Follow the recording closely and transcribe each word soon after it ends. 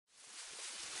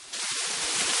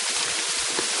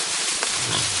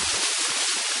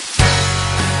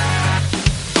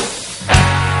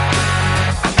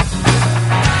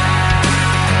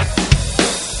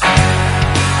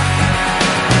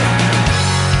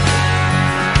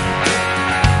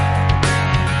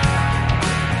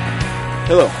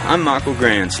Hello, I'm Michael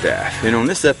Grandstaff, and on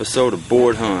this episode of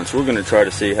Board Hunts, we're going to try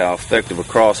to see how effective a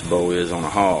crossbow is on a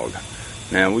hog.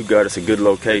 Now, we've got us a good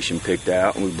location picked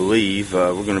out, and we believe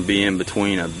we're going to be in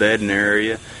between a bedding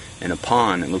area and a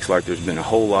pond that looks like there's been a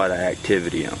whole lot of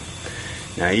activity on.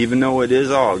 Now, even though it is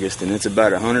August and it's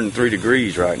about 103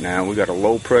 degrees right now, we got a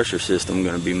low pressure system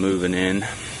going to be moving in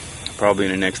probably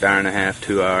in the next hour and a half,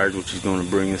 2 hours, which is going to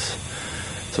bring us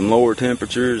some lower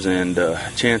temperatures and a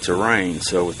chance of rain.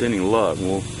 So with any luck,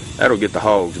 that'll get the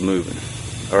hogs moving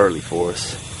early for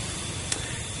us.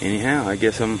 Anyhow, I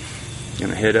guess I'm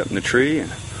gonna head up in the tree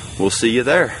and we'll see you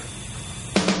there.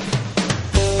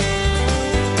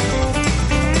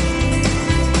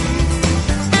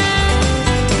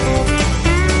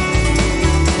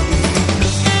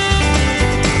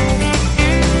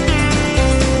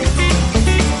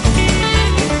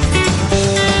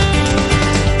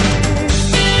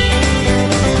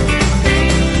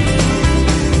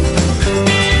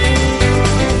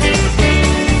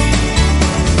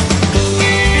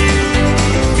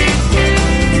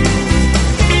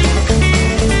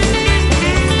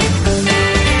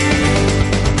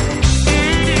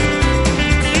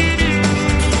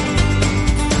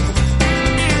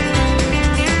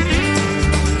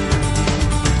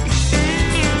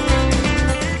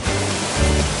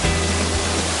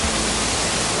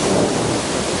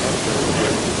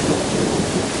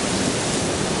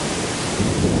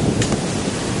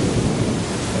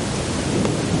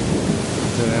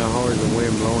 How hard is the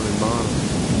wind blowing in bottom?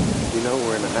 You know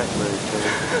we're in the hackberry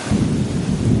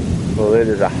stage. Well, it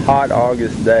is a hot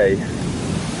August day,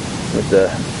 but the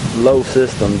low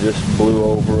system just blew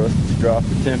over us. It's dropped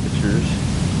the temperatures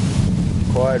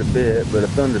quite a bit, but a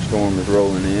thunderstorm is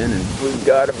rolling in, and we've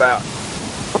got about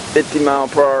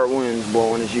 50-mile-per-hour winds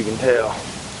blowing, as you can tell.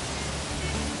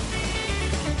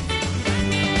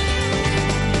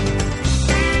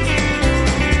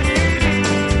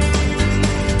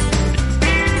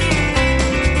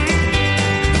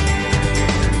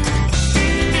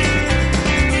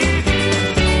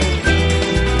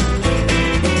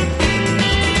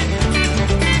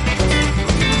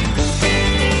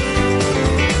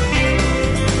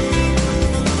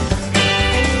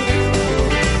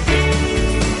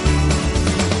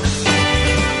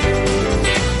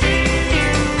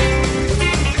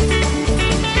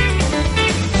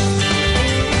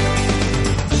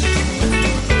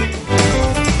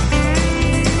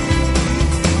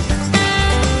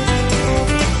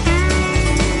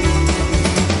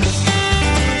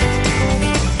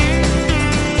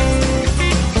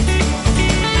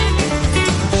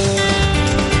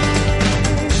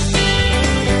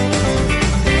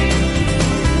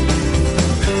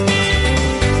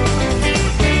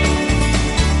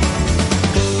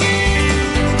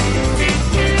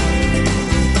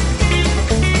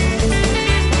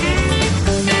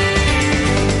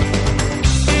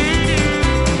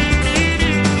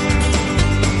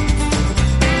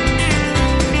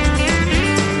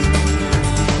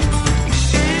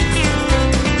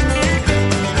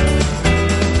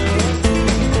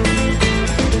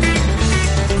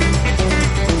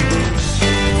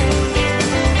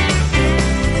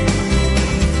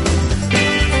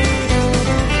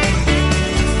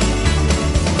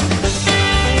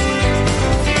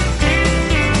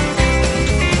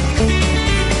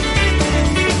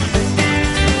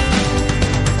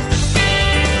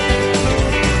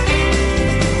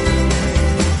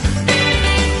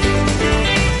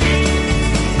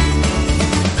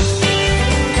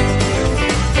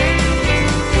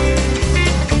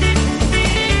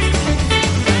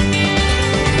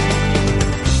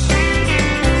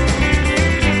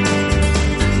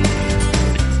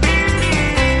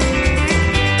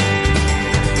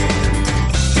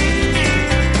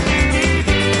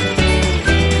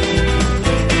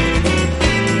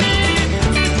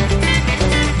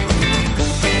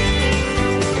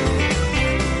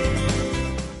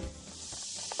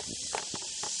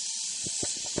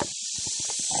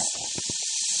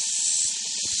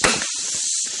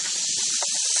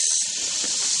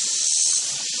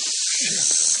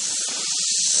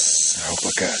 I hope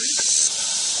I got it.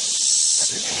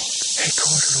 Hey,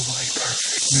 quarter away,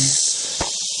 perfect, man.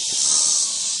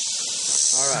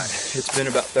 Alright, it's been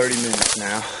about 30 minutes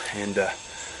now, and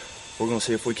we're going to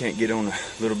see if we can't get on a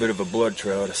little bit of a blood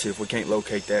trail to see if we can't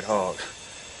locate that hog.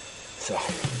 So,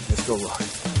 let's go look.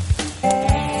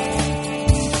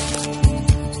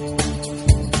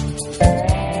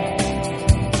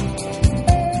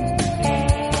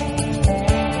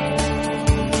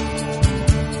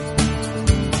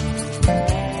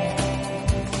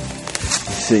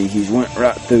 See, he's went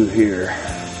right through here.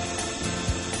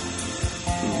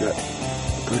 He's got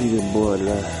pretty good blood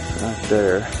right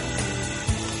there.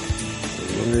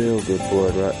 Real good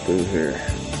blood right through here.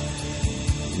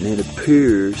 And it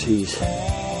appears he's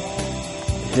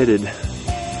headed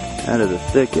out of the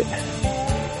thicket.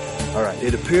 Alright,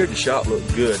 it appeared the shot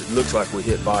looked good. It looks like we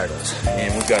hit vitals.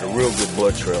 And we've got a real good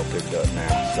blood trail picked up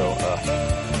now. So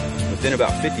within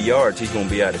about 50 yards, he's going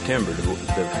to be out of timber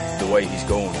the way he's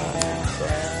going right now. So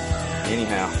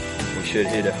anyhow, we should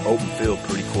hit an open field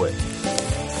pretty quick.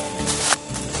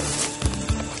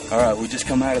 Alright, we just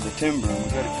come out of the timber and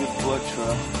we've got a good blood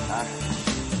trail.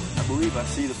 I believe I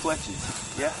see the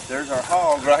fletches. Yeah, there's our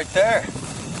hog right there.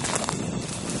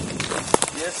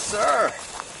 Yes, sir.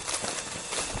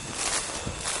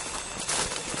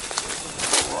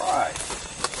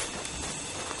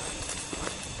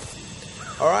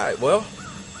 Alright, well,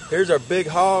 here's our big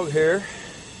hog here.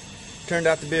 Turned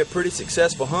out to be a pretty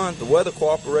successful hunt. The weather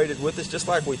cooperated with us just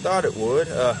like we thought it would.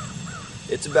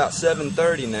 It's about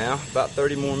 7:30 now, about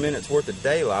 30 more minutes worth of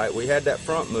daylight. We had that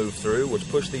front move through, which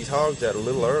pushed these hogs out a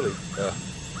little early.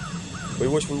 We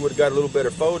wish we would have got a little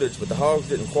better footage, but the hogs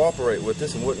didn't cooperate with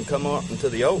us and wouldn't come up into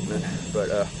the opening.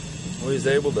 But we was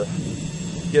able to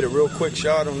get a real quick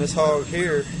shot on this hog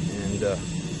here, and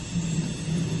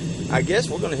I guess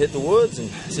we're going to hit the woods and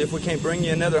see if we can't bring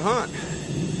you another hunt.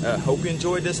 Hope you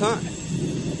enjoyed this hunt.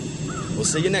 We'll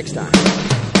see you next time.